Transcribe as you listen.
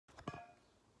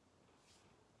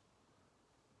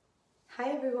Hi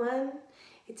everyone,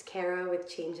 it's Kara with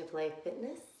Change of Life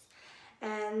Fitness,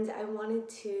 and I wanted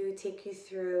to take you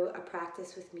through a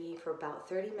practice with me for about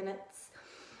 30 minutes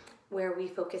where we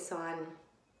focus on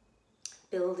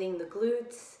building the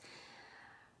glutes,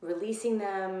 releasing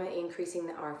them, increasing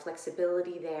our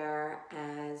flexibility there,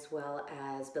 as well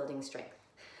as building strength.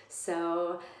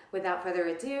 So without further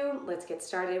ado, let's get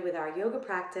started with our yoga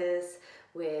practice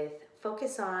with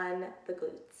focus on the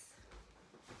glutes.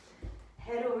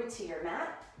 Head over to your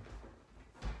mat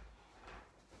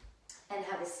and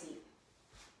have a seat.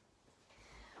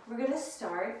 We're going to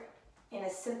start in a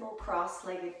simple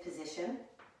cross-legged position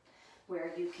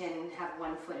where you can have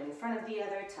one foot in front of the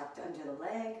other tucked under the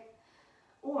leg,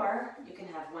 or you can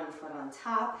have one foot on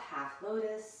top, half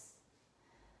lotus,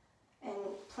 and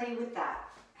play with that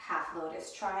half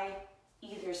lotus. Try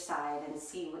either side and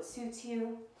see what suits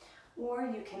you, or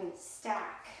you can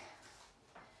stack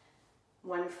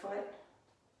one foot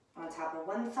on top of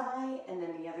one thigh and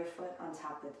then the other foot on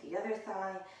top of the other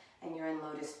thigh, and you're in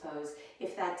lotus pose.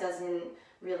 If that doesn't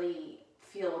really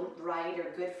feel right or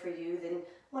good for you, then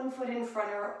one foot in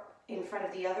front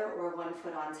of the other, or one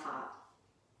foot on top.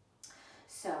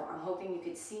 So I'm hoping you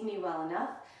could see me well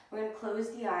enough. We're going to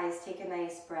close the eyes, take a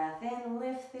nice breath in,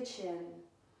 lift the chin.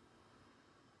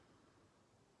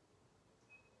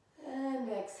 And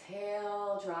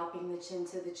exhale, dropping the chin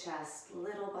to the chest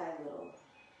little by little.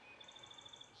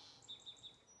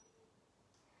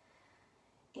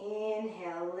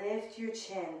 Inhale, lift your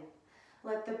chin.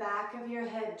 Let the back of your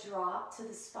head drop to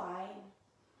the spine.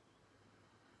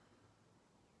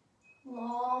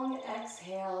 Long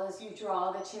exhale as you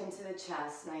draw the chin to the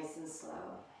chest, nice and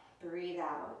slow. Breathe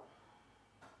out.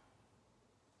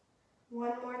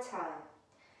 One more time.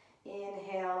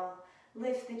 Inhale,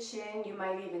 lift the chin. You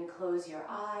might even close your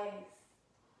eyes.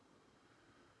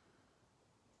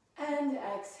 And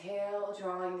exhale,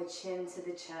 drawing the chin to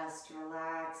the chest,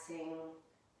 relaxing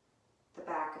the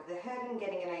back of the head and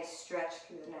getting a nice stretch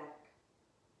through the neck.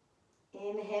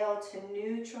 Inhale to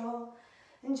neutral,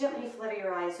 and gently flutter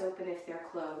your eyes open if they're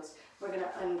closed. We're going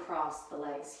to uncross the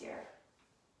legs here.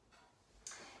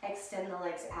 Extend the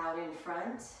legs out in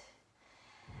front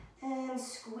and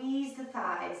squeeze the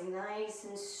thighs, nice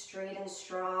and straight and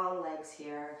strong legs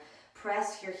here.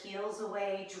 Press your heels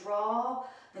away, draw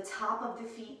the top of the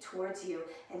feet towards you,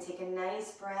 and take a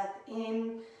nice breath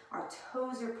in. Our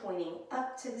toes are pointing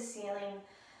up to the ceiling.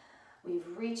 We've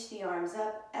reached the arms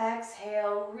up.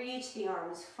 Exhale, reach the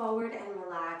arms forward and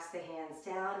relax the hands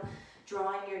down,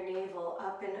 drawing your navel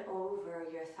up and over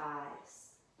your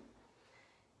thighs.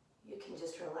 You can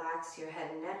just relax your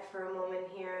head and neck for a moment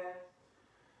here.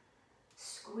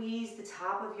 Squeeze the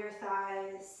top of your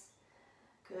thighs.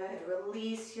 Good.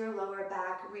 Release your lower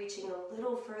back, reaching a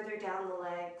little further down the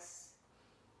legs.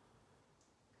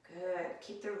 Good.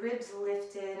 Keep the ribs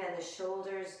lifted and the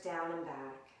shoulders down and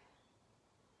back.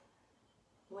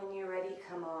 When you're ready,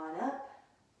 come on up.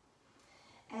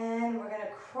 And we're going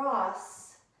to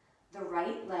cross the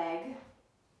right leg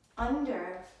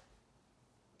under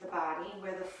the body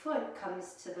where the foot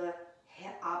comes to the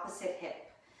opposite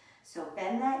hip. So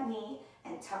bend that knee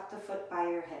and tuck the foot by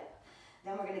your hip.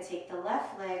 Then we're going to take the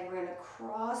left leg, we're going to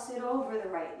cross it over the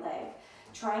right leg,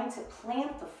 trying to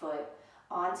plant the foot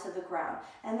onto the ground.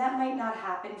 And that might not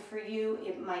happen for you.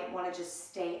 It might want to just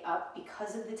stay up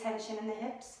because of the tension in the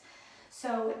hips.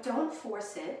 So don't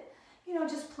force it. You know,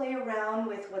 just play around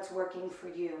with what's working for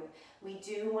you. We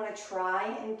do want to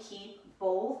try and keep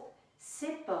both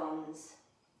sit bones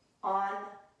on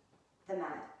the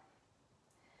mat.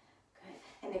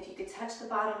 Good. And if you could touch the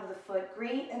bottom of the foot,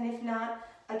 great. And if not,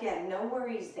 again, no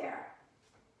worries there.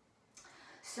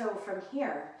 So from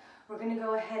here, we're going to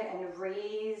go ahead and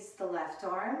raise the left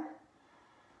arm.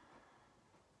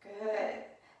 Good.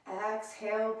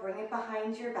 Exhale, bring it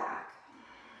behind your back.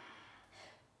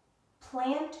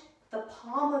 Plant the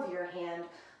palm of your hand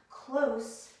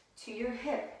close to your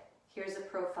hip. Here's a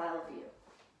profile view.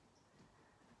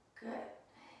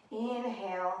 Good.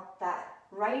 Inhale, that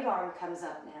right arm comes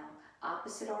up now.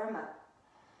 Opposite arm up.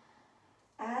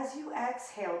 As you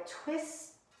exhale,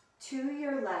 twist to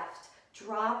your left,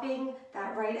 dropping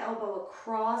that right elbow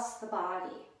across the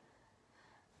body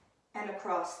and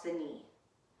across the knee.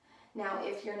 Now,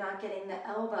 if you're not getting the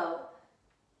elbow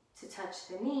to touch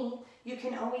the knee, you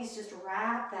can always just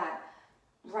wrap that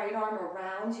right arm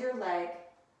around your leg,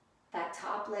 that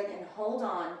top leg, and hold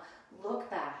on. Look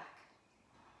back.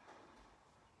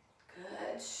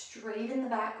 Good. Straighten the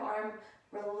back arm.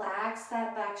 Relax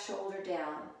that back shoulder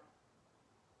down.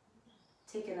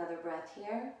 Take another breath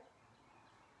here.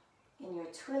 In your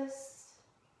twist.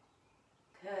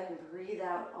 Good. And breathe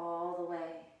out all the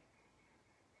way.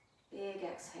 Big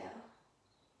exhale.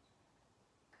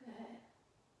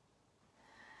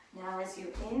 Now as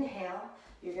you inhale,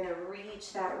 you're going to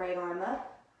reach that right arm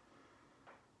up.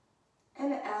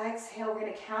 And exhale, we're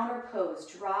going to counter pose.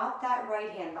 Drop that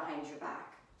right hand behind your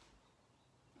back.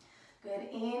 Good,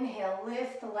 inhale,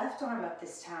 lift the left arm up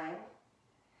this time.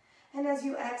 And as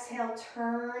you exhale,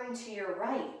 turn to your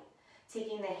right,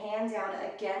 taking the hand down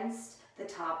against the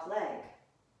top leg.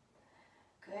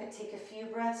 Good, take a few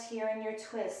breaths here in your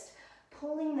twist,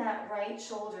 pulling that right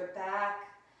shoulder back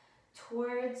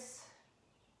towards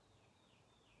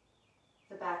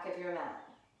the back of your mat.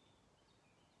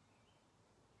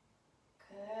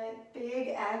 Good, big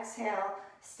exhale,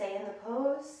 stay in the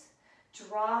pose.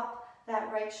 Drop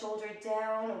that right shoulder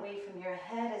down away from your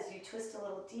head as you twist a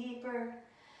little deeper.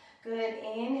 Good,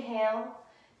 inhale,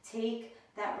 take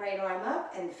that right arm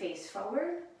up and face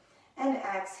forward. And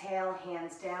exhale,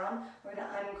 hands down. We're going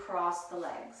to uncross the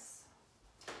legs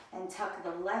and tuck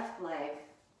the left leg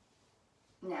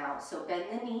now. So bend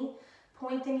the knee,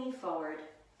 point the knee forward,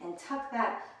 and tuck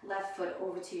that left foot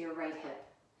over to your right hip.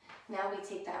 Now we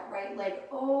take that right leg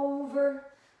over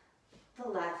the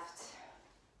left,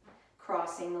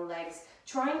 crossing the legs,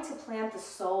 trying to plant the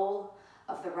sole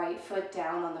of the right foot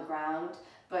down on the ground,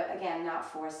 but again, not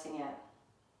forcing it.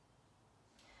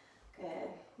 Good.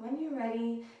 When you're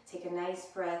ready, take a nice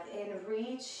breath in,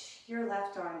 reach your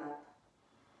left arm up.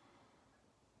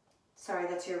 Sorry,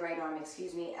 that's your right arm,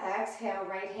 excuse me. Exhale,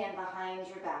 right hand behind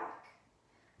your back.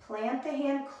 Plant the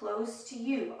hand close to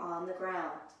you on the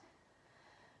ground.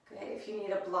 Good. If you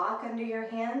need a block under your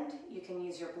hand, you can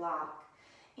use your block.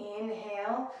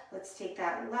 Inhale, let's take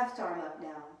that left arm up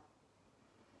now.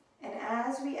 And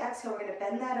as we exhale, we're going to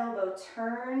bend that elbow,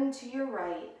 turn to your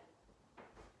right,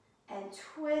 and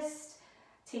twist,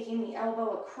 taking the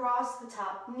elbow across the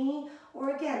top knee,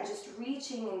 or again, just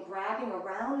reaching and grabbing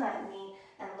around that knee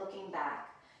and looking back.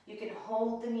 You can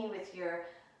hold the knee with your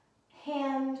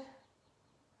hand,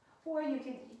 or you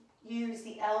could use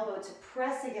the elbow to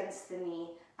press against the knee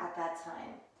at that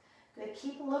time. Good,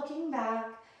 keep looking back,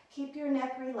 keep your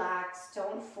neck relaxed,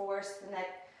 don't force the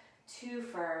neck too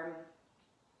firm.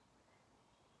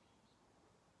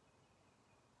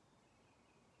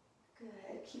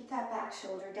 Good, keep that back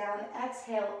shoulder down,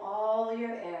 exhale all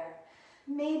your air.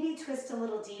 Maybe twist a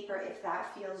little deeper if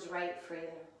that feels right for you.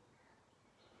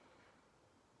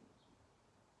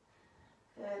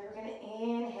 Good, we're going to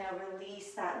inhale,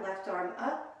 release that left arm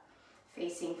up,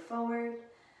 facing forward.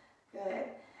 Good,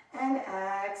 and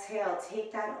exhale,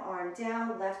 take that arm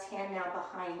down, left hand now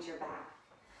behind your back.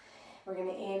 We're going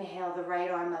to inhale the right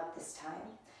arm up this time.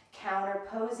 Counter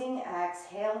posing,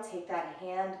 exhale, take that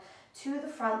hand to the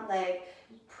front leg,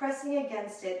 pressing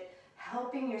against it,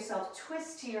 helping yourself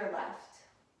twist to your left.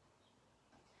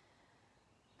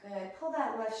 Good, pull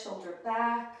that left shoulder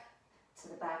back to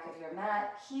the back of your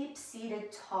mat. Keep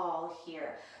seated tall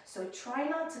here. So try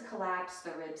not to collapse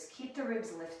the ribs, keep the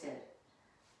ribs lifted.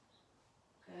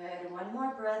 Good, one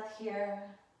more breath here.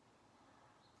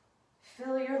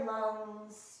 Fill your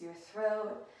lungs, your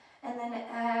throat, and then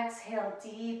exhale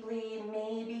deeply,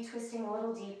 maybe twisting a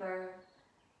little deeper.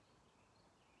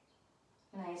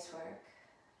 Nice work.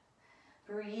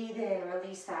 Breathe in,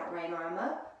 release that right arm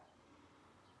up.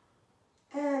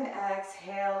 And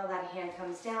exhale, that hand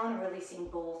comes down, releasing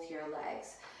both your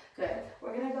legs. Good.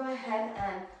 We're going to go ahead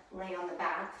and lay on the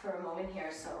back for a moment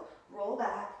here. So roll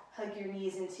back, hug your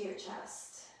knees into your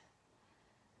chest.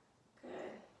 Good.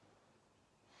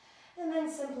 And then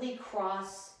simply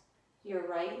cross your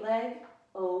right leg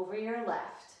over your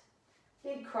left.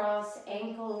 Big cross,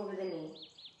 ankle over the knee.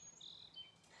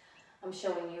 I'm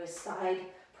showing you a side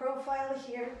profile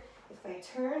here. If I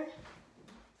turn,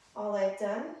 all I've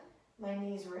done, my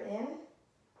knees were in,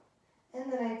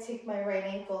 and then I take my right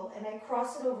ankle and I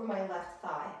cross it over my left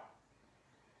thigh.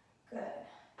 Good.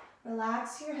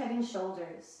 Relax your head and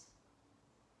shoulders.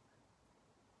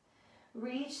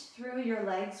 Reach through your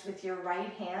legs with your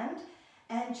right hand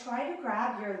and try to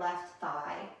grab your left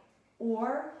thigh,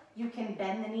 or you can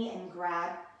bend the knee and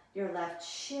grab your left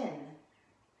shin.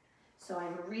 So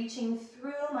I'm reaching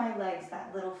through my legs,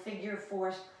 that little figure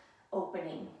four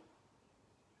opening.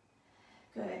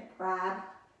 Good. Grab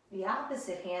the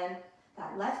opposite hand,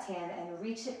 that left hand, and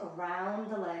reach it around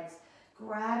the legs,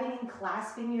 grabbing and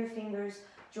clasping your fingers,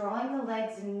 drawing the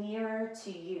legs nearer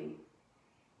to you.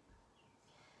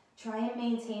 Try and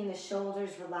maintain the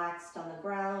shoulders relaxed on the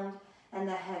ground and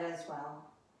the head as well.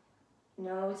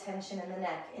 No tension in the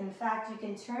neck. In fact, you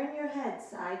can turn your head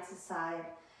side to side,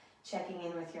 checking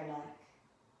in with your neck.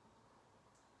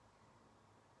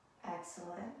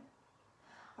 Excellent.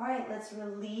 All right, let's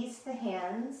release the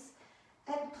hands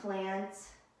and plant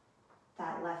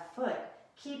that left foot.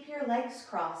 Keep your legs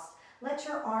crossed. Let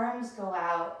your arms go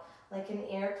out like an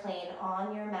airplane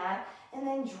on your mat, and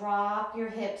then drop your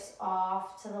hips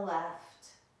off to the left,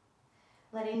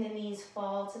 letting the knees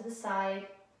fall to the side.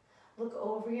 Look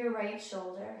over your right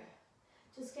shoulder.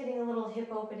 Just getting a little hip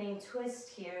opening twist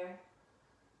here.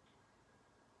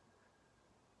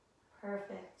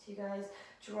 Perfect, you guys.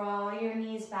 Draw your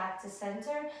knees back to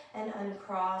center and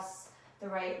uncross the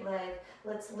right leg.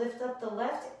 Let's lift up the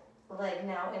left leg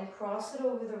now and cross it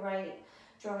over the right,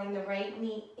 drawing the right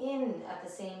knee in at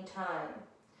the same time.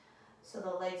 So the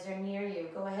legs are near you.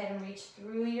 Go ahead and reach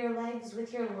through your legs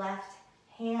with your left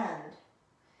hand.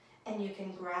 And you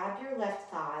can grab your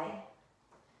left thigh,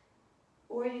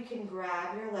 or you can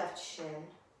grab your left shin,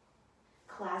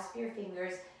 clasp your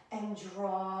fingers, and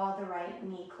draw the right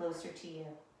knee closer to you.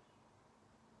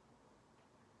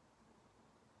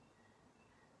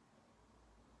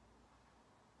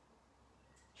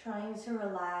 Trying to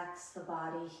relax the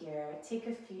body here. Take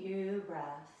a few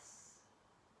breaths.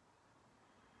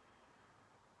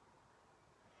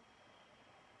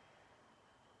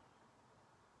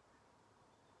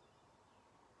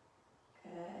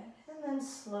 Good. And then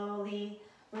slowly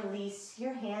release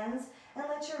your hands and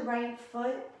let your right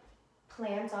foot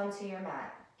plant onto your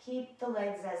mat. Keep the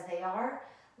legs as they are,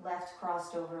 left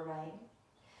crossed over right.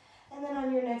 And then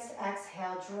on your next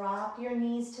exhale, drop your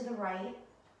knees to the right.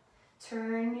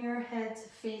 Turn your head to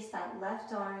face that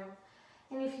left arm.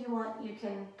 And if you want, you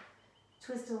can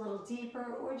twist a little deeper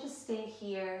or just stay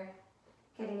here,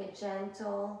 getting a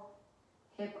gentle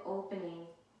hip opening.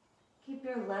 Keep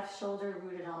your left shoulder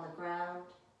rooted on the ground.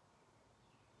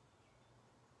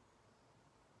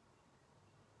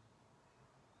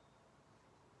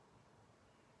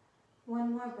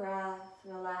 One more breath,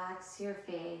 relax your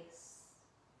face.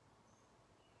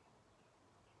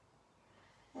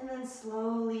 And then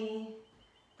slowly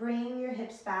bring your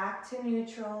hips back to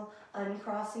neutral,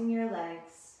 uncrossing your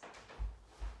legs.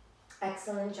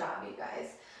 Excellent job, you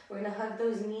guys. We're gonna hug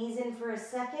those knees in for a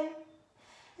second,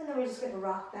 and then we're just gonna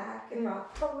rock back and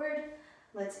rock forward.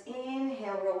 Let's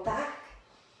inhale, roll back.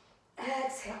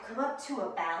 Exhale, come up to a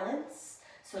balance.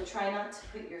 So try not to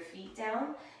put your feet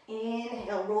down.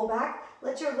 Inhale, roll back.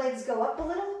 Let your legs go up a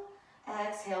little.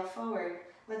 Exhale, forward.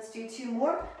 Let's do two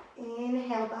more.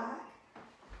 Inhale, back.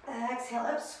 Exhale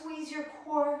up, squeeze your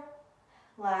core.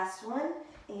 Last one,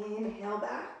 inhale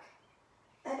back.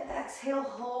 And exhale,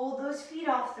 hold those feet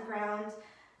off the ground.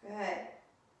 Good.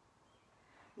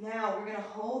 Now we're gonna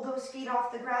hold those feet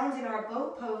off the ground in our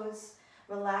boat pose.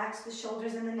 Relax the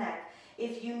shoulders and the neck.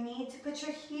 If you need to put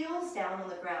your heels down on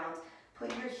the ground, put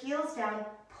your heels down,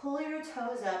 pull your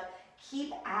toes up,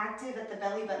 keep active at the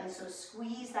belly button, so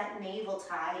squeeze that navel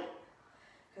tight.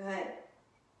 Good.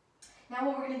 Now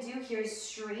what we're going to do here is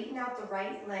straighten out the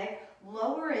right leg,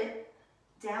 lower it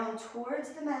down towards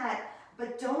the mat,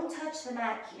 but don't touch the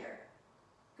mat here.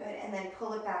 Good, and then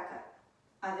pull it back up.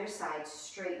 Other side,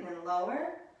 straighten and lower,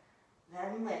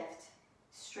 then lift.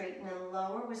 Straighten and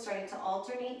lower. We're starting to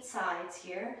alternate sides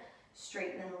here.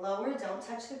 Straighten and lower, don't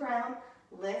touch the ground.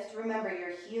 Lift, remember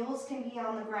your heels can be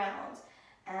on the ground.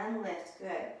 And lift,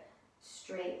 good.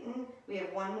 Straighten, we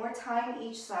have one more time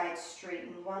each side.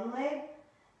 Straighten one leg,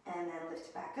 and then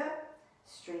lift back up,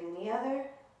 straighten the other,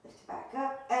 lift back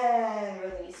up, and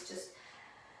release. Just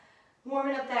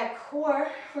warming up that core.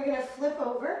 We're gonna flip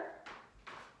over.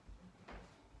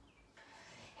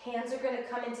 Hands are gonna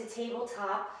come into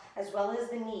tabletop as well as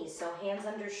the knees. So hands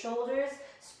under shoulders,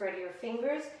 spread your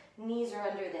fingers, knees are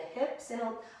under the hips in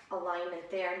alignment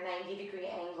there, 90-degree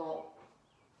angle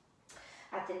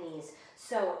at the knees.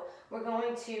 So we're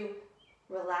going to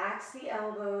relax the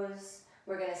elbows.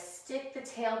 We're going to stick the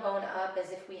tailbone up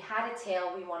as if we had a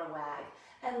tail we want to wag,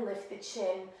 and lift the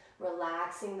chin,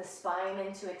 relaxing the spine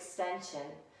into extension.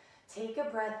 Take a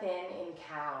breath in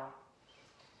cow.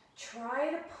 Try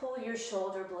to pull your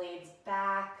shoulder blades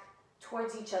back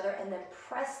towards each other and then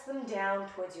press them down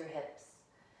towards your hips.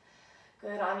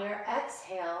 Good. On your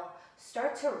exhale,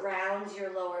 start to round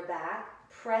your lower back,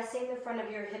 pressing the front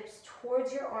of your hips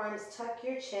towards your arms, tuck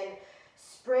your chin,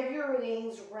 spread your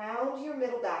wings, round your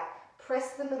middle back.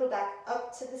 Press the middle back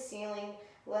up to the ceiling.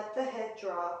 Let the head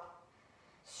drop.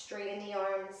 Straighten the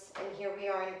arms. And here we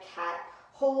are in cat.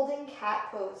 Holding cat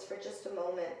pose for just a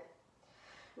moment.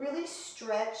 Really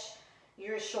stretch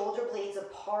your shoulder blades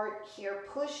apart here.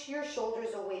 Push your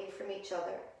shoulders away from each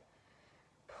other.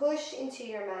 Push into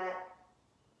your mat.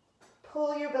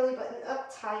 Pull your belly button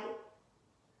up tight.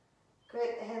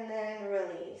 Good. And then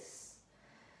release.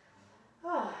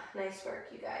 Oh, nice work,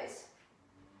 you guys.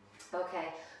 Okay,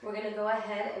 we're going to go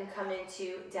ahead and come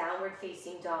into downward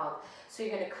facing dog. So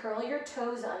you're going to curl your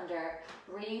toes under,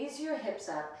 raise your hips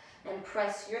up, and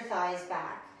press your thighs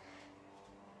back.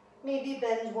 Maybe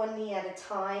bend one knee at a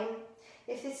time.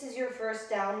 If this is your first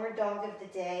downward dog of the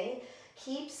day,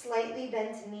 keep slightly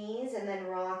bent knees and then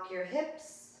rock your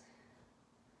hips.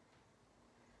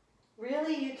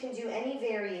 Really, you can do any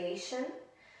variation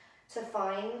to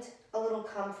find a little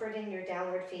comfort in your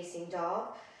downward facing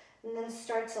dog. And then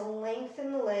start to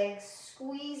lengthen the legs,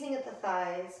 squeezing at the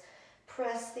thighs.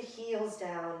 Press the heels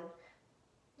down.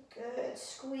 Good.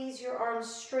 Squeeze your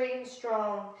arms straight and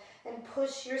strong and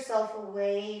push yourself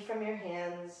away from your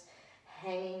hands,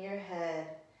 hanging your head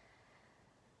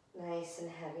nice and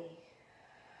heavy.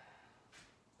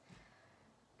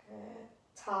 Good.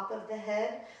 Top of the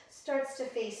head starts to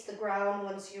face the ground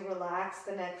once you relax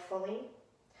the neck fully.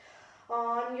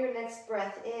 On your next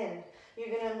breath in,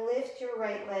 you're going to lift your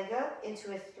right leg up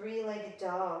into a three-legged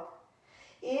dog.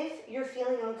 If you're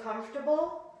feeling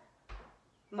uncomfortable,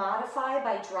 modify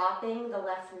by dropping the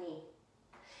left knee.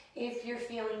 If you're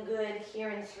feeling good here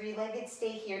in three-legged,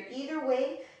 stay here. Either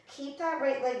way, keep that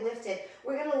right leg lifted.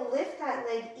 We're going to lift that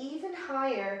leg even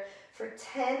higher for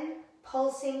 10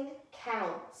 pulsing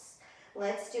counts.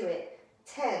 Let's do it.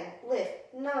 10,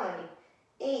 lift, 9,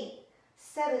 8,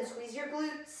 7, squeeze your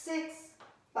glutes, 6,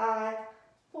 5,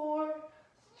 4,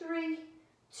 3,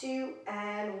 2,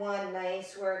 and 1.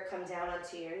 Nice work. Come down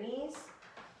onto your knees.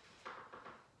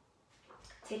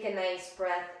 Take a nice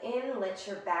breath in. Let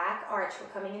your back arch.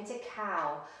 We're coming into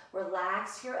cow.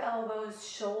 Relax your elbows.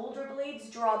 Shoulder blades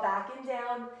draw back and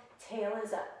down. Tail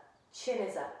is up. Chin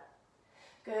is up.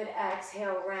 Good.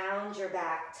 Exhale. Round your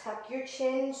back. Tuck your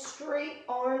chin. Straight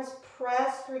arms.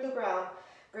 Press through the ground.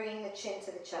 Bringing the chin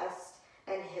to the chest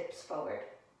and hips forward.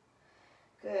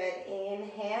 Good.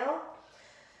 Inhale.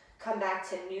 Come back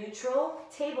to neutral.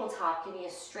 Tabletop. Give me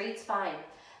a straight spine.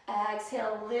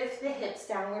 Exhale. Lift the hips.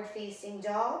 Downward facing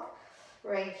dog.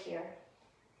 Right here.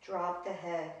 Drop the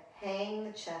head. Hang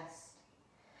the chest.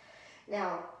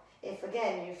 Now, if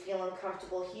again you feel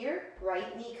uncomfortable here,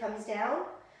 right knee comes down.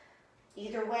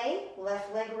 Either way,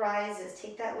 left leg rises.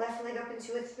 Take that left leg up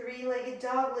into a three-legged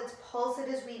dog. Let's pulse it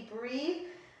as we breathe.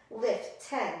 Lift.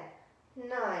 10,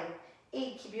 9,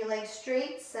 8. Keep your legs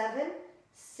straight. 7,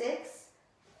 6,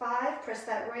 5. Press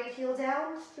that right heel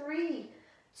down. 3,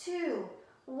 2,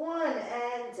 1,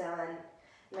 and done.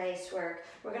 Nice work.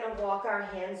 We're going to walk our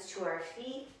hands to our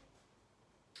feet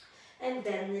and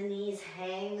bend the knees.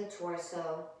 Hang the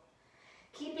torso.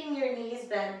 Keeping your knees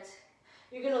bent,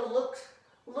 you're going to look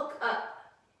up.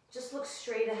 Just look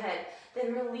straight ahead.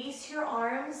 Then release your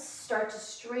arms. Start to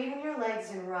straighten your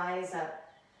legs and rise up.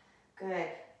 Good.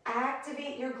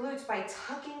 Activate your glutes by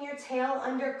tucking your tail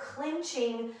under,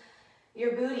 clenching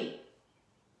your booty.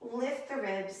 Lift the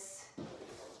ribs.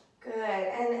 Good.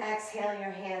 And exhale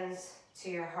your hands to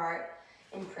your heart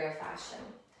in prayer fashion.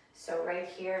 So right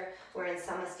here, we're in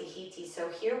Namasté. So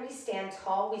here we stand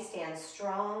tall, we stand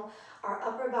strong. Our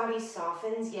upper body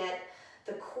softens, yet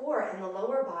the core and the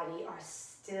lower body are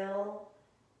still,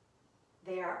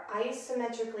 they are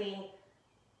isometrically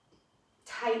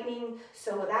tightening.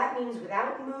 So that means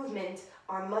without movement,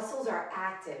 our muscles are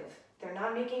active. They're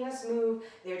not making us move,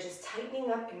 they're just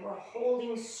tightening up and we're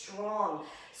holding strong.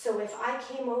 So if I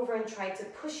came over and tried to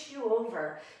push you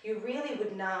over, you really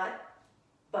would not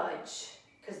budge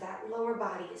because that lower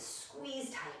body is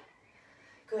squeezed tight.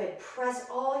 Good. Press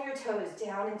all your toes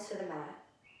down into the mat.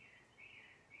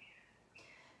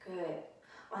 Good.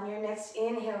 On your next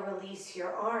inhale, release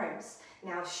your arms.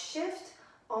 Now shift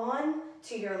on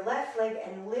to your left leg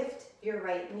and lift your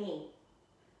right knee.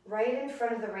 Right in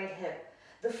front of the right hip.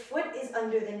 The foot is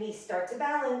under the knee. Start to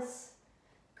balance.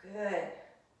 Good.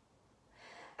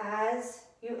 As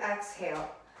you exhale,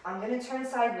 I'm going to turn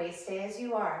sideways. Stay as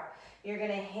you are. You're going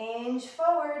to hinge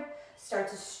forward. Start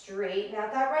to straighten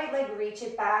out that right leg. Reach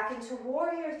it back into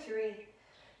Warrior 3.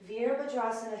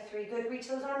 Virabhadrasana 3. Good. Reach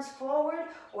those arms forward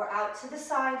or out to the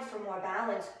side for more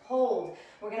balance. Hold.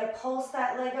 We're going to pulse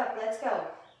that leg up. Let's go.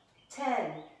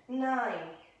 10, 9,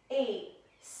 8,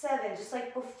 7. Just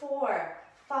like before.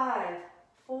 5,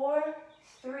 4,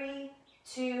 3,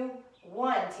 2,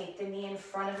 1. Take the knee in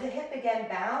front of the hip again.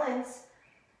 Balance.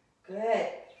 Good.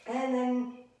 And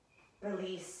then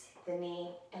release the knee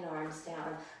and arms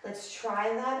down. Let's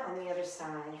try that on the other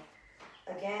side.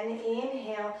 Again,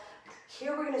 inhale.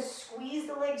 Here we're going to squeeze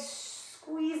the legs,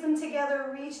 squeeze them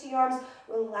together, reach the arms,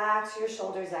 relax your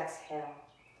shoulders, exhale.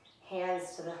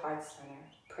 Hands to the heart center,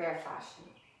 prayer fashion.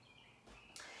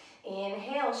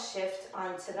 Inhale, shift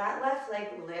onto that left leg,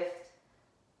 lift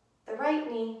the right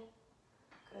knee.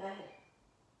 Good.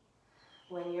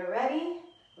 When you're ready,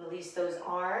 release those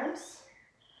arms.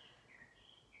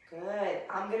 Good.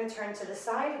 I'm going to turn to the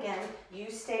side again. You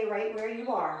stay right where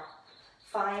you are.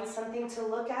 Find something to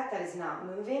look at that is not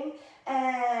moving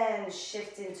and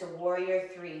shift into warrior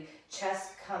three.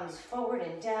 Chest comes forward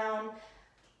and down.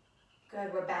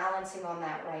 Good, we're balancing on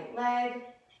that right leg.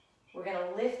 We're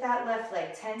gonna lift that left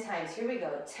leg 10 times. Here we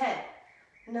go, 10,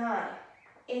 9,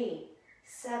 8,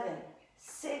 7,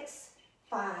 6,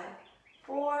 5,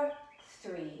 4,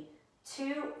 3,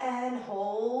 2, and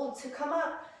hold to come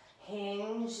up.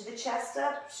 Hinge the chest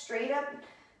up, straight up,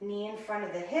 knee in front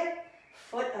of the hip,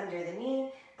 foot under the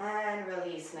knee, and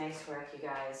release. Nice work, you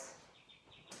guys.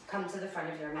 Come to the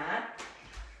front of your mat.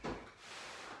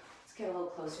 Let's get a little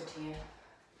closer to you.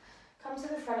 Come to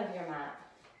the front of your mat.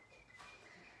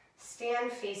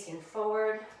 Stand facing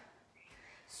forward.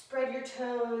 Spread your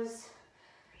toes.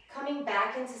 Coming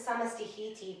back into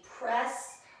Namasté.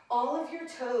 Press all of your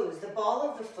toes, the ball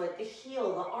of the foot, the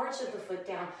heel, the arch of the foot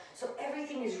down, so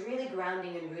everything is really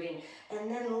grounding and rooting. And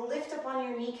then lift up on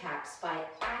your kneecaps by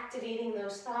activating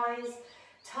those thighs,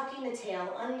 tucking the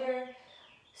tail under,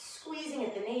 squeezing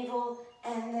at the navel,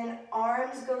 and then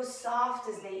arms go soft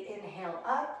as they inhale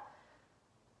up.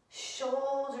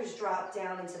 Shoulders drop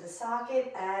down into the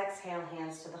socket. Exhale,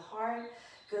 hands to the heart.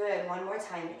 Good, one more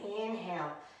time.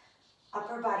 Inhale.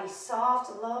 Upper body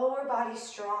soft, lower body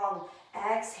strong.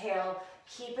 Exhale,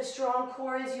 keep a strong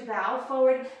core as you bow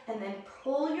forward, and then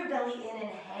pull your belly in and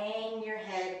hang your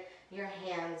head, your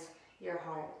hands, your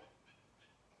heart.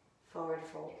 Forward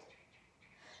fold.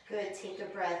 Good, take a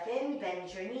breath in,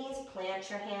 bend your knees, plant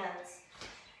your hands,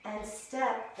 and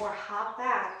step or hop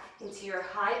back into your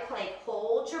high plank.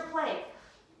 Hold your plank.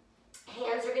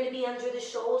 Hands are going to be under the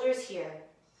shoulders here.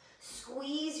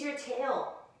 Squeeze your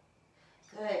tail.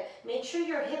 Good. Make sure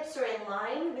your hips are in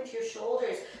line with your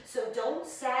shoulders. So don't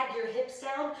sag your hips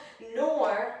down,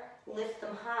 nor lift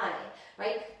them high,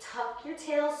 right? Tuck your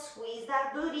tail, squeeze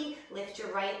that booty, lift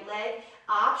your right leg.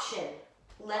 Option,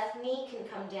 left knee can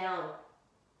come down,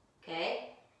 okay?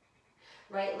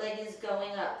 Right leg is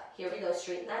going up. Here we go,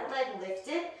 straighten that leg, lift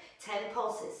it. 10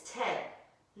 pulses, 10,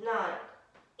 9,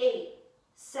 8,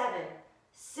 7,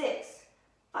 6,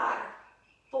 5,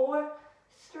 4,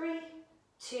 3,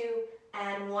 2,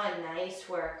 and 1. Nice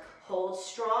work. Hold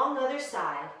strong, other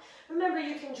side. Remember,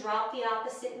 you can drop the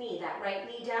opposite knee, that right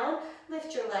knee down,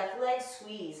 lift your left leg,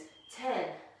 squeeze. 10,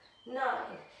 9,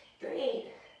 8,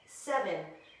 7,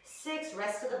 6.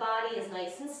 Rest of the body is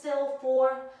nice and still.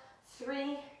 4,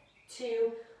 3,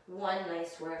 2, 1.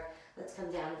 Nice work. Let's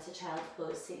come down into child's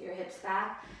pose. Sit your hips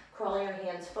back, crawl your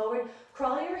hands forward,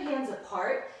 crawl your hands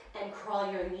apart, and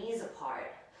crawl your knees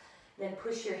apart. Then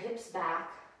push your hips back.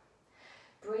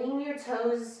 Bring your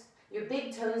toes, your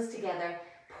big toes together.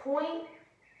 Point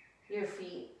your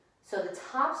feet so the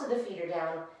tops of the feet are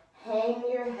down. Hang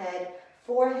your head,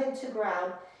 forehead to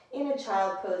ground in a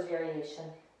child pose variation.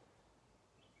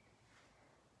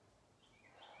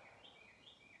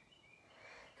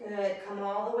 Good, come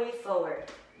all the way forward.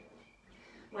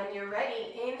 When you're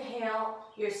ready, inhale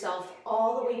yourself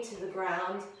all the way to the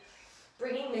ground,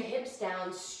 bringing the hips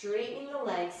down, straightening the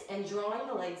legs, and drawing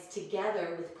the legs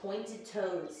together with pointed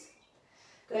toes.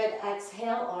 Good,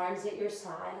 exhale, arms at your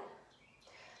side.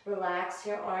 Relax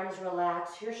your arms,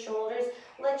 relax your shoulders.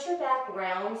 Let your back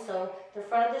round so the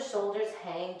front of the shoulders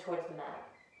hang towards the mat.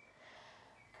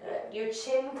 Good, your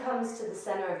chin comes to the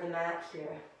center of the mat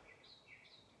here.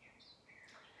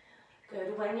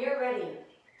 Good, when you're ready,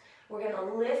 we're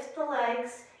gonna lift the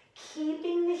legs,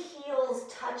 keeping the heels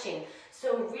touching.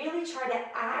 So really try to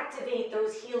activate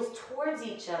those heels towards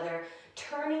each other,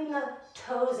 turning the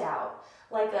toes out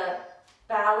like a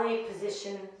ballet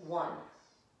position 1.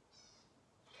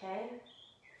 Okay?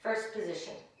 First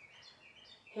position.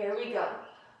 Here we go.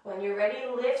 When you're ready,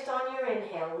 lift on your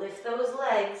inhale. Lift those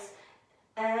legs.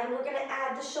 And we're going to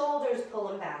add the shoulders, pull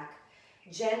them back.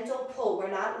 Gentle pull. We're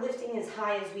not lifting as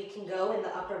high as we can go in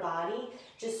the upper body.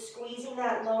 Just squeezing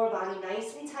that lower body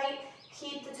nice and tight.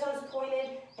 Keep the toes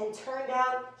pointed and turned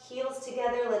out. Heels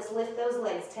together. Let's lift those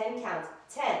legs. 10 counts.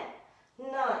 10,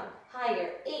 9,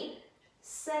 higher. 8,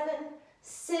 7,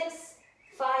 6,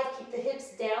 5. Keep the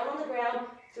hips down on the ground.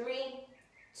 3,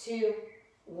 2,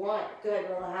 1. Good.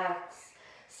 Relax.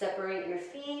 Separate your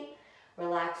feet.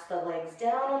 Relax the legs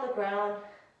down on the ground.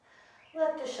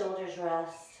 Let the shoulders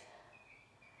rest.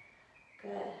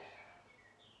 Good.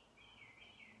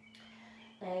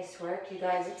 Nice work, you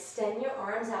guys. Extend your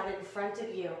arms out in front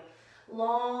of you.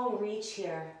 Long reach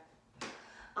here.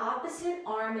 Opposite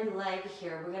arm and leg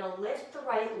here. We're going to lift the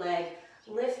right leg,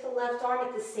 lift the left arm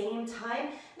at the same time,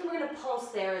 and we're going to pulse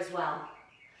there as well.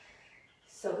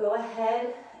 So go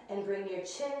ahead and bring your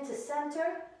chin to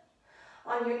center.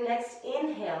 On your next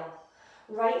inhale,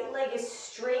 Right leg is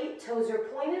straight, toes are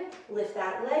pointed. Lift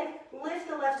that leg, lift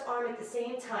the left arm at the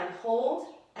same time. Hold,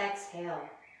 exhale.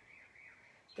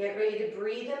 Get ready to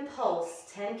breathe and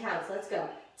pulse. 10 counts, let's go.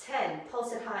 10,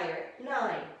 pulse it higher.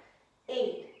 9,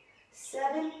 8,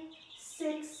 7,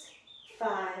 6,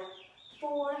 5,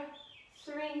 4,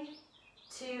 3,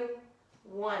 2,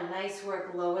 1. Nice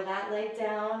work. Lower that leg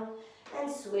down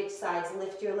and switch sides.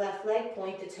 Lift your left leg,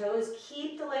 point the toes,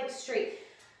 keep the leg straight.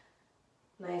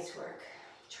 Nice work.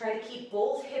 Try to keep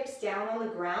both hips down on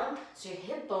the ground so your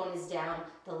hip bone is down,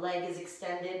 the leg is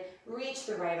extended. Reach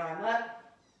the right arm up.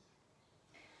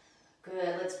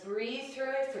 Good. Let's breathe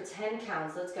through it for 10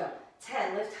 counts. Let's go.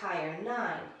 10, lift higher.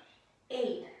 9,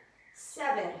 8,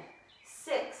 7,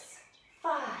 6,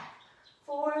 5,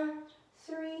 4,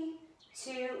 3,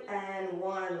 2, and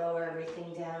 1. Lower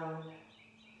everything down.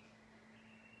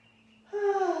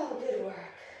 Oh, good work.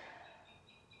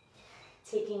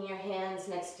 Taking your hands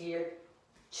next to your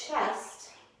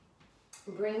chest,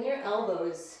 bring your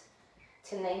elbows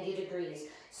to 90 degrees.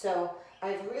 So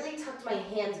I've really tucked my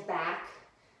hands back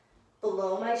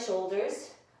below my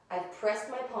shoulders. I've pressed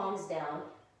my palms down.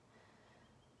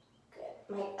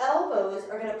 Good. My elbows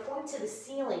are going to point to the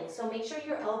ceiling, so make sure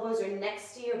your elbows are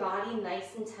next to your body,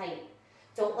 nice and tight.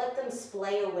 Don't let them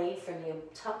splay away from you.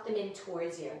 Tuck them in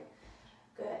towards you.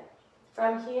 Good.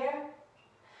 From here,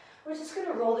 we're just going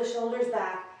to roll the shoulders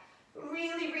back.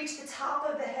 Really reach the top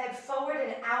of the head forward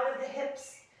and out of the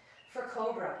hips for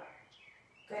cobra.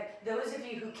 Good. Those of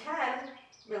you who can,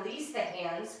 release the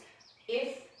hands.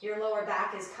 If your lower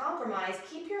back is compromised,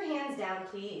 keep your hands down,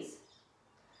 please.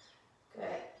 Good.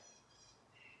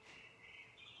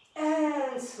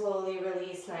 And slowly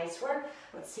release. Nice work.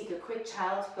 Let's take a quick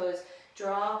child's pose.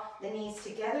 Draw the knees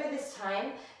together this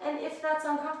time. And if that's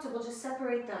uncomfortable, just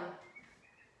separate them.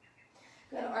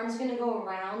 Good. Arms are going to go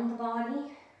around the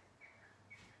body.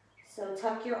 So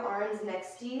tuck your arms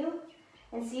next to you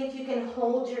and see if you can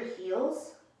hold your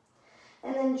heels.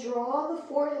 And then draw the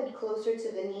forehead closer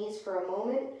to the knees for a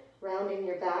moment, rounding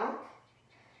your back,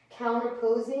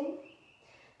 counterposing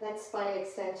that spine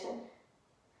extension.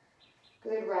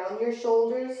 Good, round your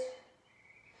shoulders,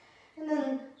 and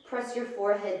then press your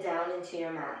forehead down into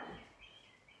your mat.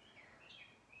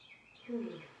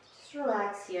 Just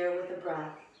relax here with a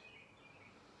breath.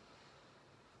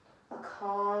 A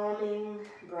calming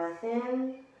breath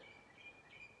in,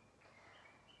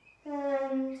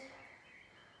 and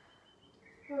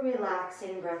a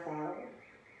relaxing breath out.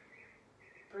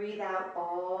 Breathe out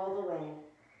all the way.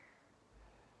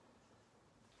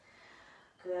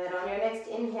 Good. On your next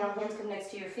inhale, hands come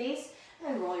next to your face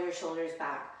and roll your shoulders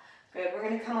back. Good. We're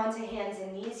going to come onto hands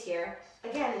and knees here.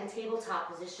 Again, in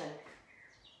tabletop position.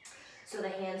 So the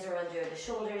hands are under the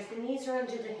shoulders, the knees are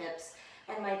under the hips,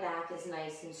 and my back is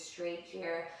nice and straight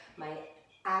here. My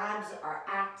abs are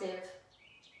active.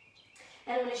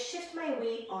 And I'm going to shift my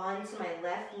weight onto my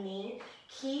left knee.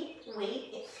 Keep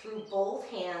weight through both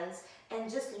hands and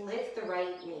just lift the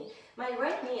right knee. My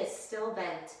right knee is still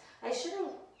bent. I should have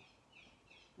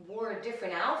wore a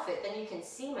different outfit, then you can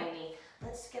see my knee.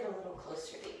 Let's get a little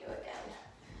closer to you again.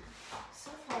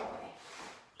 So far away.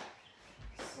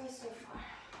 So far.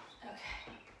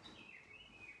 Okay.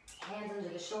 Hands under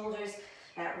the shoulders.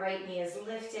 That right knee is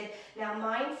lifted. Now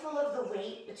mindful of the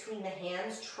weight between the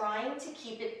hands, trying to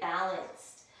keep it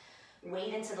balanced.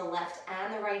 Weight into the left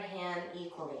and the right hand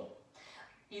equally.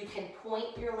 You can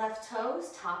point your left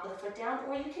toes, top of the foot down,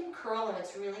 or you can curl them.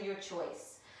 It's really your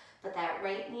choice. But that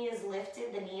right knee is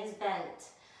lifted, the knee is bent.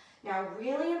 Now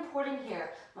really important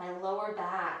here, my lower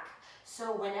back.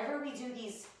 So whenever we do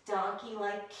these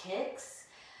donkey-like kicks,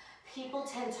 people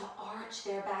tend to arch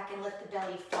their back and let the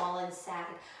belly fall and sag.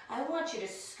 I want you to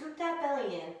scoop that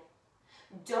belly in.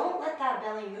 Don't let that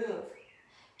belly move.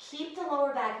 Keep the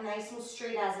lower back nice and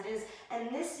straight as it is,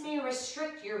 and this may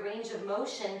restrict your range of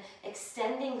motion,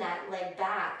 extending that leg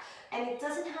back. And it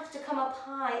doesn't have to come up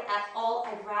high at all.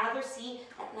 I'd rather see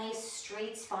that nice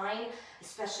straight spine,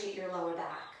 especially at your lower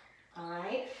back. All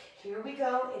right, here we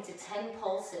go into 10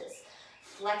 pulses.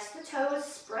 Flex the toes,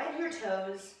 spread your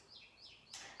toes,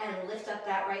 and lift up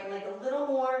that right leg a little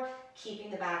more, keeping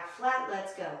the back flat.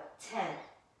 Let's go. 10,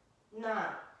 9,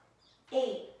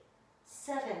 8,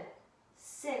 7,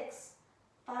 6,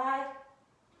 5,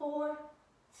 4,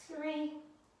 3,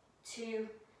 2,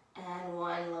 and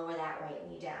 1. Lower that right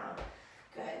knee down.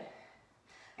 Good.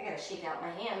 I gotta shake out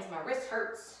my hands. My wrist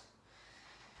hurts.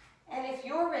 And if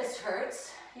your wrist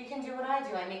hurts, you can do what I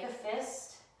do. I make a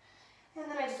fist, and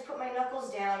then I just put my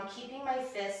knuckles down, keeping my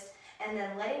fist, and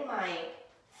then letting my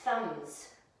thumbs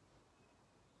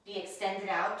be extended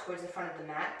out towards the front of the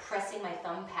mat, pressing my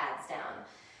thumb pads down.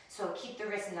 So keep the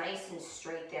wrist nice and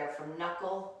straight there from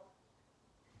knuckle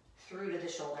through to the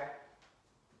shoulder.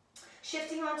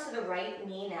 Shifting onto the right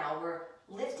knee now, we're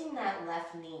lifting that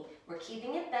left knee. We're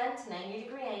keeping it bent,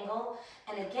 90-degree angle,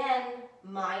 and again,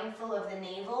 mindful of the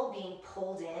navel being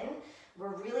pulled in.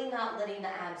 We're really not letting the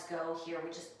abs go here.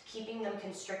 We're just keeping them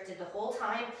constricted the whole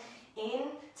time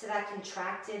into that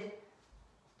contracted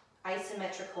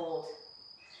isometric hold.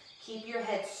 Keep your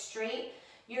head straight.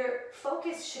 Your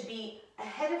focus should be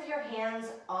ahead of your hands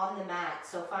on the mat.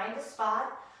 So find a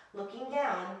spot looking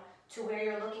down to where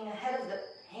you're looking ahead of the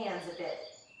hands a bit.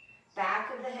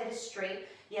 Back of the head is straight.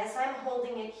 Yes, I'm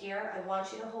holding it here. I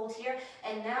want you to hold here.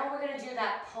 And now we're going to do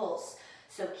that pulse.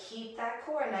 So keep that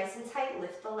core nice and tight.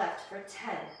 Lift the left for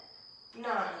 10,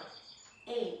 9,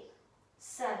 8,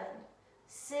 7,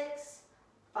 6,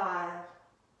 5,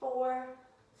 4,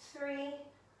 3,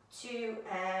 2,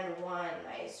 and 1.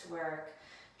 Nice work.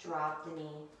 Drop the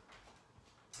knee.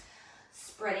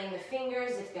 Spreading the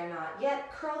fingers if they're not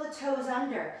yet. Curl the toes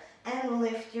under and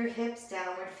lift your hips,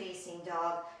 downward facing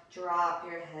dog. Drop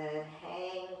your head,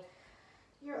 hang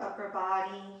your upper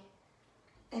body,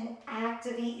 and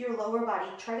activate your lower body.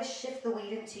 Try to shift the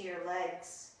weight into your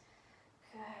legs.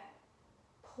 Good.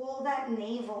 Pull that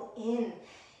navel in.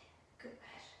 Good.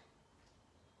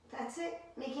 That's it.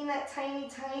 Making that tiny,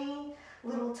 tiny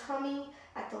little tummy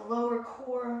at the lower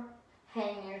core.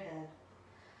 Hang your head.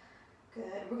 Good.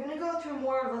 We're going to go through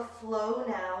more of a flow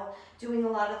now, doing a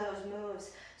lot of those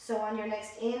moves. So on your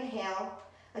next inhale,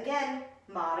 again,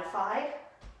 modified,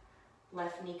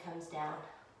 left knee comes down.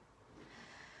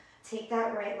 Take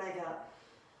that right leg up.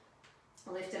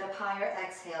 Lift it up higher,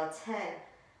 exhale, 10,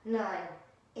 9,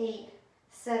 8,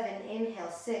 7,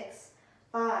 inhale, 6,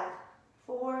 5,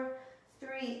 4,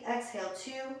 3, exhale,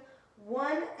 2,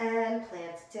 1, and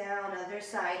plant down. Other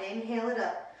side, inhale it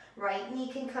up. Right knee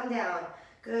can come down.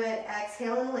 Good,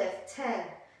 exhale and lift, 10,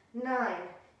 9,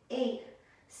 8,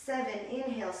 7,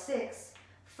 inhale, 6,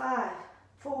 5,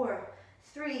 4,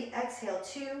 3, exhale,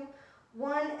 2,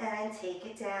 1, and take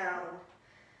it down.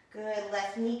 Good,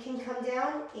 left knee can come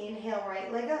down, inhale,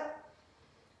 right leg up.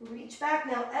 Reach back,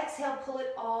 now exhale, pull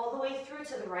it all the way through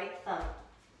to the right thumb.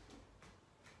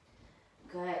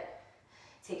 Good,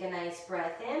 take a nice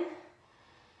breath in.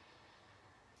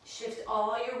 Shift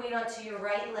all your weight onto your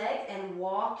right leg and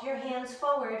walk your hands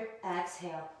forward,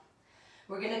 exhale.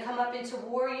 We're gonna come up into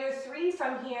warrior 3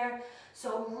 from here.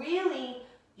 So really,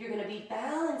 you're gonna be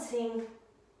balancing.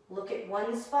 Look at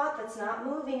one spot that's not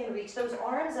moving and reach those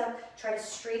arms up. Try to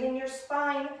straighten your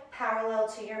spine parallel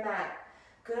to your mat.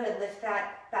 Good, lift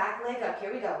that back leg up.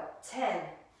 Here we go. 10,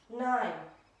 9,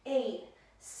 8,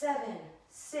 7,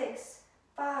 6,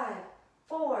 5,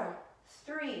 4,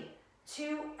 3,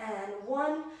 2, and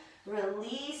 1.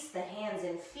 Release the hands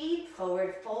and feet.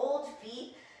 Forward fold,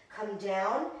 feet come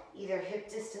down, either hip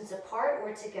distance apart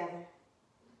or together.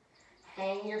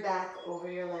 Hang your back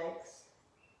over your legs.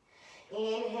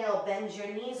 Inhale, bend your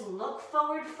knees, look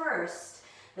forward first,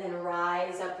 then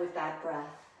rise up with that breath.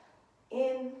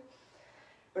 In.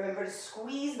 Remember to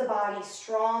squeeze the body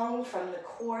strong from the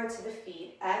core to the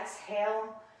feet.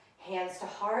 Exhale, hands to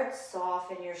heart,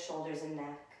 soften your shoulders and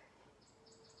neck.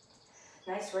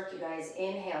 Nice work, you guys.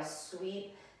 Inhale,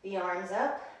 sweep the arms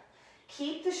up.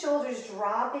 Keep the shoulders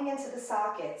dropping into the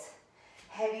sockets.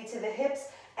 Heavy to the hips.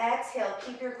 Exhale,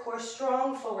 keep your core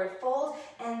strong, forward fold,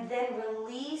 and then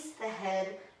release the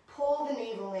head, pull the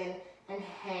navel in, and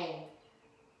hang.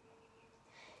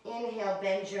 Inhale,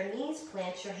 bend your knees,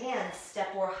 plant your hands,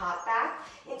 step or hop back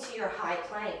into your high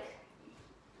plank.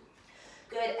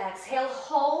 Good, exhale,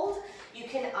 hold. You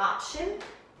can option.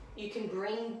 You can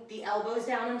bring the elbows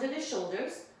down under the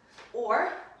shoulders,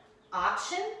 or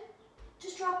option,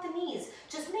 just drop the knees.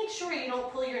 Just make sure you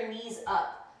don't pull your knees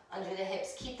up under the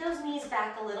hips. Keep those knees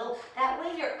back a little. That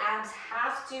way your abs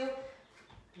have to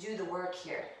do the work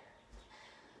here.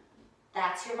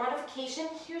 That's your modification.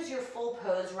 Here's your full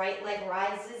pose. Right leg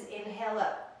rises, inhale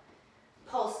up.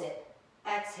 Pulse it.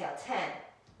 Exhale, 10,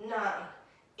 9,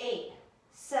 8,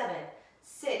 7,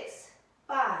 6,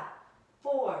 5,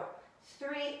 4,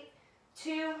 3,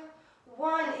 2,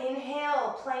 1.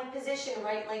 Inhale, plank position,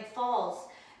 right leg falls.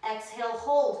 Exhale,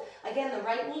 hold. Again, the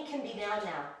right knee can be down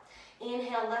now.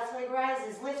 Inhale, left leg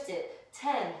rises, lift it.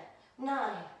 10,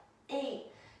 9, 8,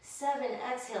 7,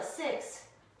 exhale, 6,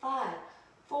 5,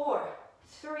 4,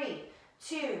 3,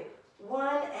 2,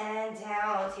 1, and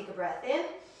down. Take a breath in.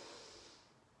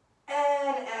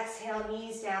 And exhale,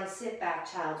 knees down, sit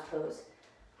back, child's pose.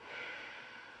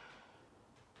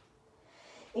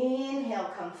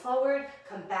 Inhale, come forward,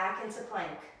 come back into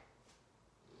plank.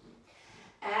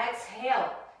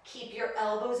 Exhale, Keep your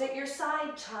elbows at your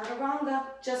side, chaturanga,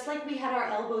 just like we had our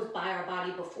elbows by our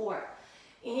body before.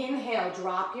 Inhale,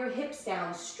 drop your hips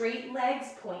down, straight legs,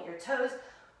 point your toes,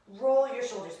 roll your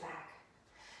shoulders back.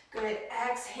 Good,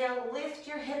 exhale, lift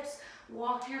your hips,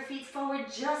 walk your feet forward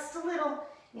just a little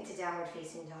into downward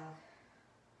facing dog.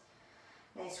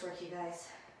 Nice work, you guys.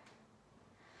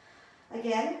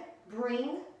 Again,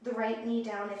 bring the right knee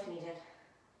down if needed.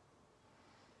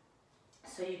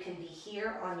 So you can be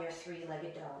here on your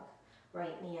three-legged dog.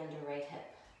 Right knee under right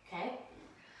hip, okay?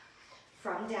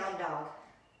 From down dog,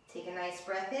 take a nice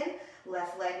breath in.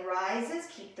 Left leg rises.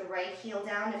 Keep the right heel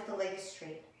down if the leg is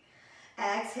straight.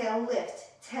 Exhale, lift.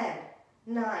 10,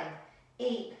 9,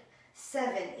 8,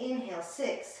 7. Inhale,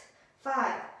 6,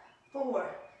 5,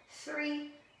 4,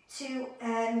 3, 2,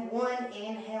 and 1.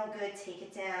 Inhale, good. Take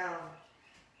it down.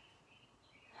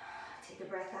 Take a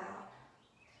breath out.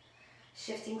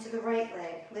 Shifting to the right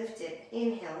leg, lifted.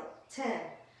 Inhale, 10,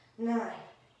 9,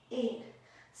 8,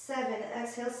 7.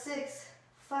 Exhale, 6,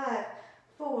 5,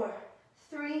 4,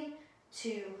 3,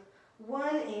 2,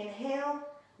 1. Inhale,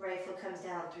 right foot comes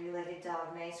down, three-legged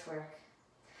dog. Nice work.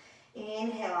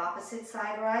 Inhale, opposite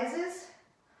side rises.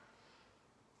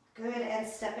 Good, and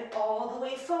step it all the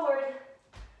way forward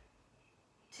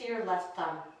to your left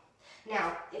thumb.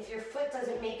 Now, if your foot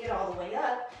doesn't make it all the way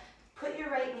up, put your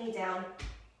right knee down,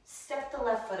 step the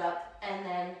left foot up, and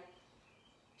then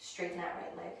straighten that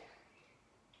right leg.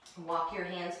 Walk your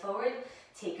hands forward,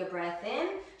 take a breath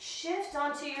in, shift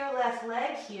onto your left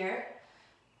leg here.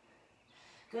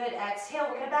 Good, exhale,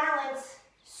 we're gonna balance.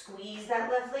 Squeeze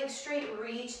that left leg straight,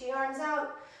 reach the arms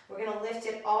out. We're gonna lift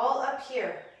it all up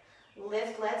here.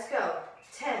 Lift, let's go.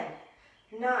 10,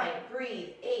 9, breathe,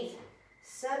 8,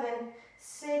 7,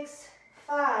 6,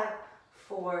 5,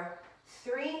 4,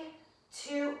 3,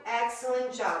 2,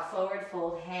 excellent job. Forward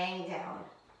fold, hang down.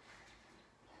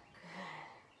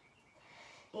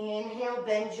 Good. Inhale,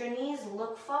 bend your knees,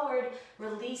 look forward,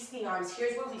 release the arms.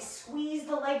 Here's where we squeeze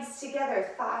the legs together,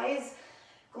 thighs,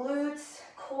 glutes,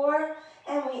 core,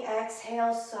 and we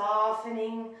exhale,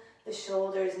 softening the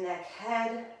shoulders, neck,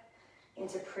 head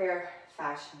into prayer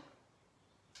fashion.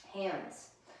 Hands.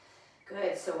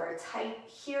 Good, so we're tight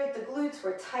here at the glutes,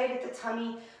 we're tight at the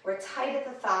tummy, we're tight at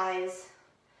the thighs.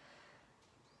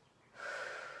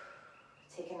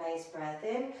 Take a nice breath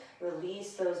in,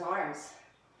 release those arms.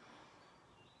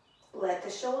 Let the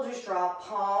shoulders drop,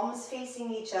 palms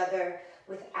facing each other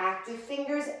with active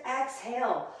fingers.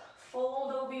 Exhale,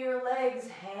 fold over your legs,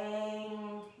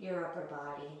 hang your upper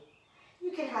body.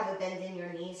 You can have a bend in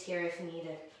your knees here if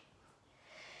needed.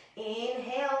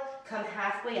 Inhale, come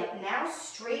halfway up. Now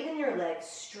straighten your legs,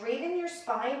 straighten your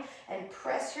spine, and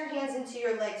press your hands into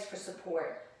your legs for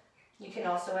support. You can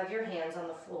also have your hands on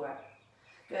the floor.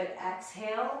 Good,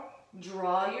 exhale,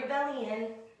 draw your belly in,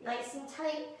 nice and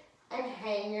tight, and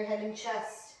hang your head and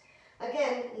chest.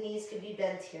 Again, knees could be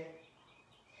bent here.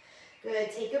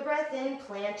 Good, take a breath in,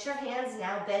 plant your hands,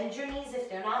 now bend your knees if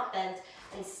they're not bent,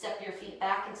 and step your feet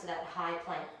back into that high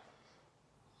plank.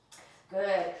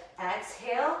 Good,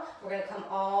 exhale, we're gonna come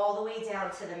all the way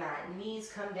down to the mat. Knees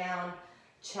come down,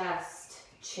 chest,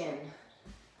 chin.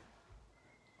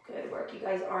 Good work, you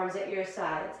guys, arms at your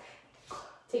sides.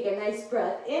 Take a nice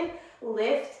breath in,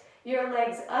 lift your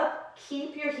legs up,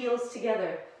 keep your heels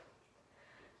together.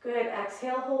 Good,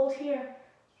 exhale, hold here.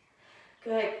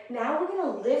 Good, now we're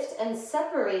gonna lift and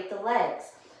separate the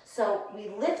legs. So we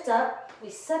lift up, we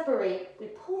separate, we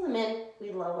pull them in,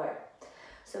 we lower.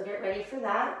 So get ready for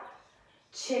that.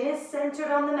 Chin is centered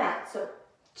on the mat, so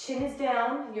chin is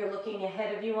down, you're looking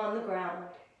ahead of you on the ground.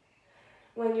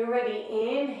 When you're ready,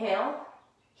 inhale,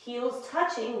 heels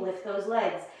touching, lift those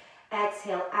legs.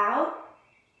 Exhale out,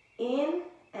 in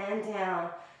and down.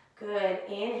 Good,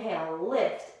 inhale,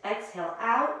 lift. Exhale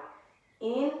out,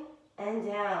 in and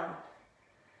down.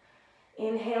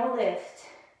 Inhale, lift.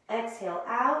 Exhale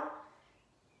out,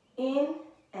 in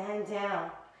and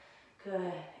down.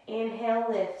 Good, inhale,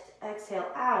 lift.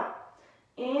 Exhale out,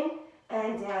 in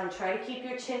and down. Try to keep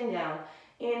your chin down.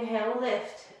 Inhale,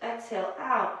 lift. Exhale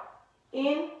out,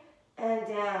 in and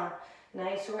down.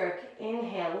 Nice work.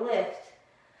 Inhale, lift.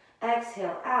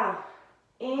 Exhale out,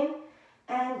 in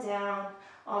and down.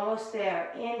 Almost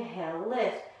there. Inhale,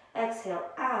 lift. Exhale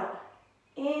out,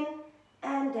 in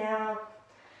and down.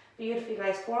 Beautiful,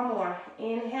 guys. 4 more.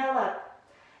 Inhale up.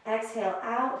 Exhale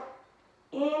out,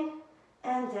 in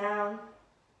and down.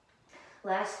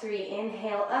 Last 3.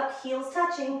 Inhale up, heels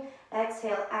touching.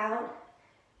 Exhale out,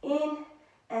 in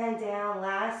and down.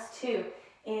 Last 2.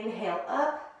 Inhale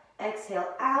up,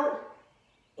 exhale out,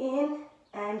 in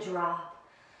and drop.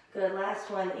 Good, last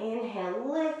one.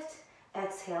 Inhale, lift.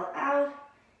 Exhale out,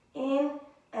 in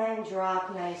and and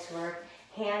drop. Nice work.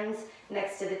 Hands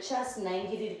next to the chest,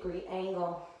 90-degree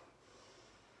angle.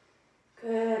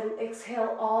 Good.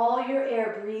 Exhale all your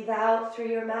air. Breathe out through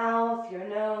your mouth, your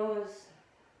nose.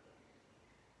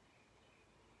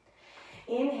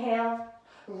 Inhale.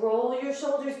 Roll your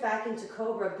shoulders back into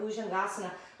Cobra,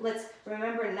 Bhujangasana. Let's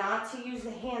remember not to use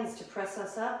the hands to press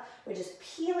us up. We're just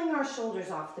peeling our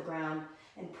shoulders off the ground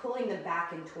and pulling them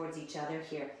back in towards each other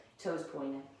here, toes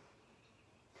pointed.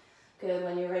 Good.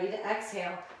 When you're ready to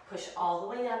exhale, push all the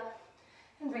way up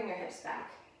and bring your hips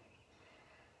back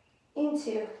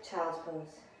into child's pose.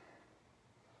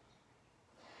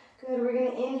 Good. We're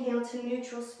going to inhale to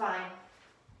neutral spine.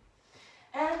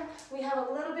 And we have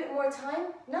a little bit more time.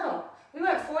 No, we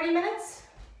went 40 minutes.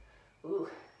 Ooh,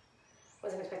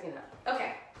 wasn't expecting that.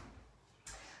 Okay.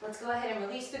 Let's go ahead and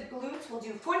release the glutes. We'll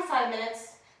do 45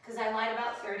 minutes because I lied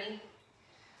about 30.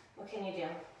 What can you do?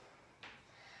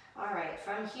 All right,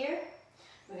 from here,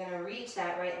 we're going to reach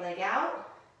that right leg out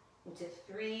into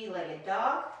three-legged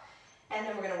dog. And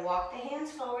then we're going to walk the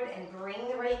hands forward and bring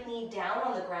the right knee down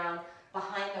on the ground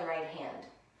behind the right hand.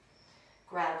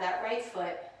 Grab that right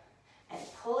foot and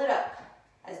pull it up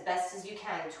as best as you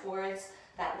can towards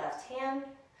that left hand.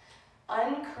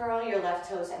 Uncurl your left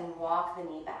toes and walk the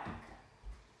knee back.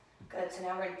 Good, so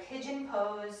now we're in pigeon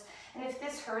pose. And if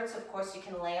this hurts, of course, you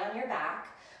can lay on your back.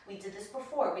 We did this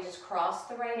before. We just crossed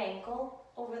the right ankle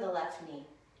over the left knee.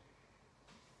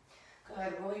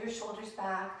 Good, roll your shoulders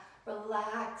back.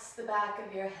 Relax the back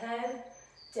of your head,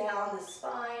 down the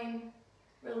spine,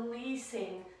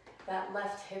 releasing that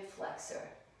left hip flexor.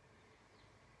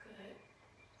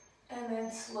 Good. And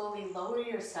then slowly lower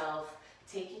yourself,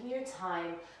 taking your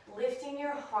time, lifting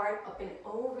your heart up and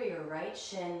over your right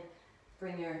shin.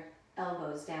 Bring your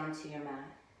elbows down to your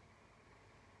mat.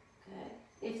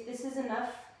 Good. If this is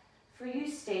enough for you,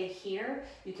 stay here.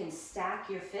 You can stack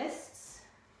your fists,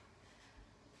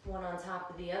 one on top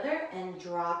of the other, and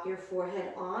drop your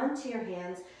forehead onto your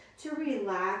hands to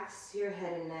relax your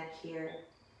head and neck here.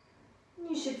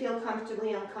 You should feel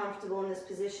comfortably uncomfortable in this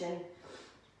position.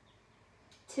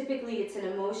 Typically, it's an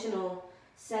emotional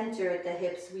center at the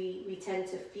hips. We tend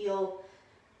to feel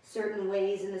certain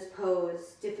ways in this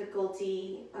pose,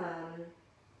 difficulty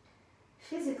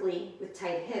physically with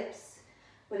tight hips,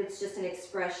 but it's just an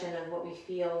expression of what we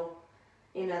feel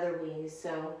in other ways.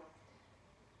 So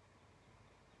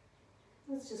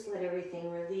let's just let everything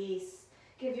release.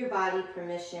 Give your body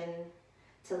permission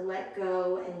to let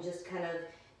go and just kind of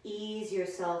ease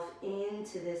yourself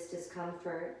into this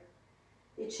discomfort.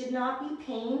 It should not be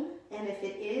pain, and if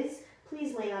it is,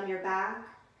 please lay on your back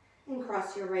and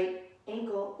cross your right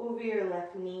ankle over your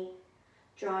left knee,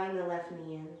 drawing the left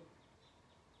knee in.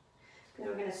 Good,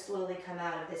 we're going to slowly come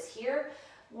out of this here,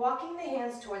 walking the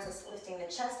hands towards us, lifting the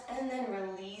chest, and then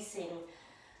releasing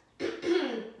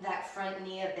that front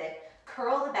knee a bit.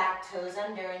 Curl the back toes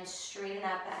under and straighten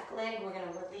that back leg. We're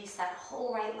going to release that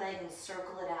whole right leg and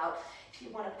circle it out. If you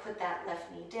want to put that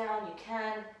left knee down, you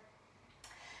can.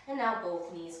 And now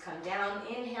both knees come down.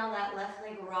 Inhale, that left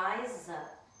leg rises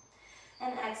up.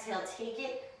 And exhale, take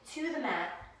it to the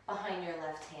mat behind your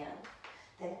left hand.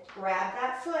 Then grab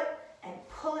that foot and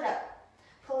pull it up.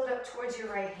 Pull it up towards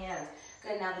your right hand.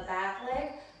 Good, now the back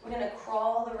leg, we're going to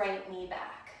crawl the right knee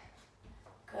back.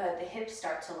 Good, the hips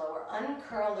start to lower.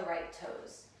 Uncurl the right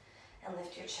toes and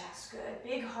lift your chest. Good,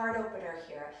 big heart opener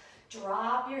here.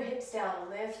 Drop your hips down,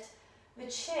 lift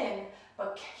the chin,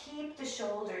 but keep the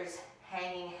shoulders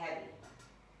hanging heavy.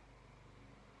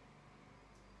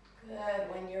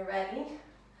 Good, when you're ready,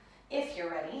 if you're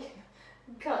ready,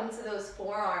 come to those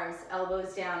forearms,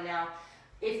 elbows down. Now,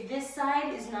 if this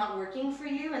side is not working for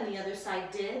you and the other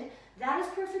side did, that is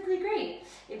perfectly great.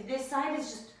 If this side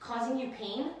is just causing you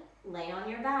pain, lay on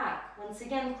your back. Once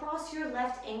again, cross your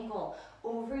left ankle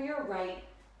over your right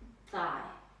thigh.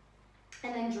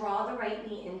 And then draw the right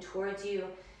knee in towards you.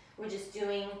 We're just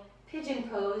doing pigeon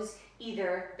pose,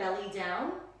 either belly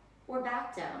down or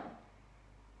back down.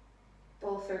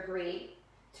 Both are great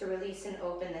to release and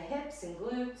open the hips and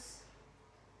glutes.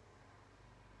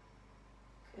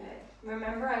 Good.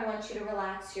 Remember, I want you to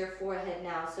relax your forehead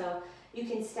now. So you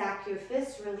can stack your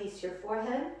fists, release your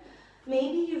forehead.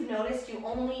 Maybe you've noticed you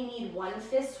only need one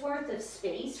fist worth of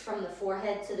space from the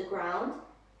forehead to the ground.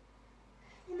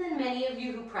 And then many of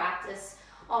you who practice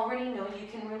already know you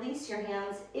can release your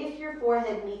hands if your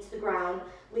forehead meets the ground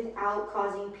without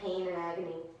causing pain and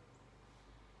agony.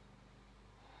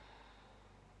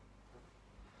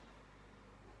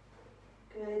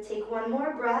 Good. Take one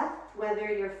more breath,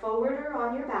 whether you're forward or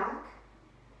on your back.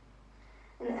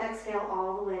 And exhale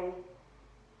all the way.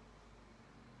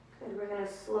 Good. We're going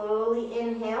to slowly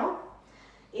inhale.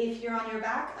 If you're on your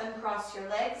back, uncross your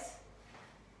legs.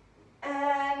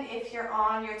 And if you're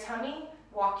on your tummy,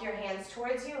 walk your hands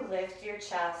towards you, lift your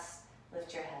chest,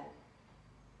 lift your head.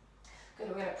 Good,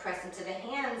 we're gonna press into the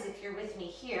hands. If you're with me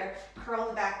here, curl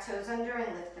the back toes under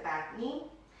and lift the back knee.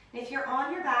 And if you're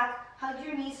on your back, hug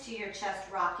your knees to your chest,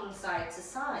 rocking side to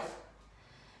side.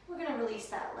 We're gonna release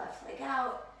that left leg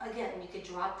out. Again, you could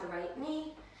drop the right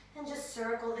knee and just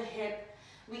circle the hip.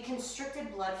 We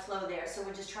constricted blood flow there, so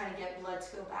we're just trying to get blood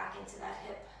to go back into that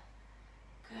hip.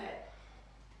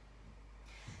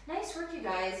 Good. Nice work, you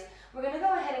guys. We're gonna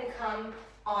go ahead and come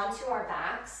onto our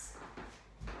backs.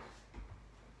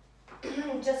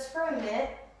 Just for a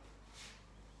minute.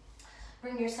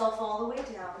 Bring yourself all the way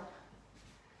down.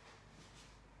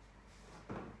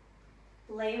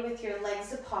 Lay with your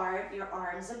legs apart, your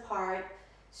arms apart,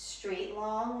 straight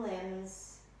long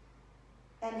limbs,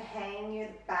 and hang your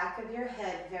back of your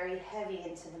head very heavy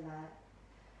into the mat.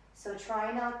 So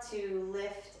try not to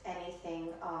lift anything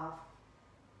off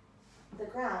the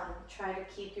ground. Try to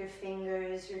keep your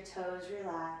fingers, your toes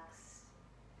relaxed.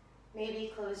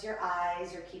 Maybe close your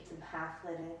eyes or keep them half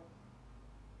lidded.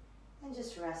 And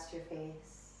just rest your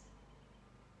face.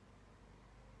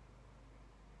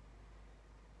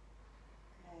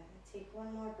 Good. Take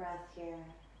one more breath here.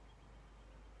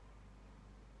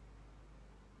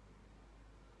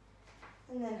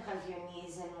 And then hug your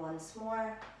knees in once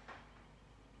more.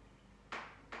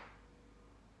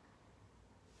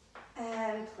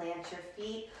 And plant your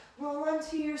feet. Roll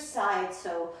onto your side,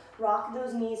 so rock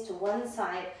those knees to one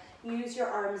side. Use your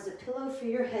arm as a pillow for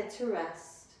your head to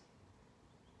rest.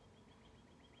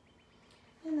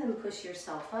 And then push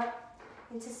yourself up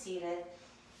into seated.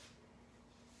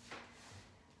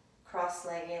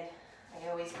 Cross-legged. I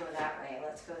always go that way.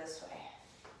 Let's go this way.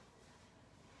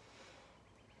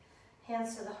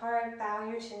 Hands to the heart, bow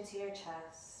your chin to your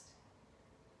chest.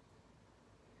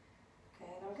 Good.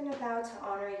 I'm going to bow to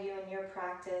honor you in your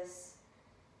practice.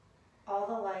 All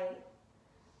the light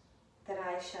that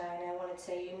I shine, I want it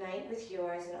to unite with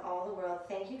yours and all the world.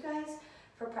 Thank you guys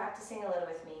for practicing a little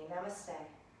with me. Namaste.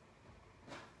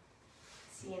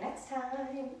 See you next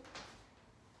time.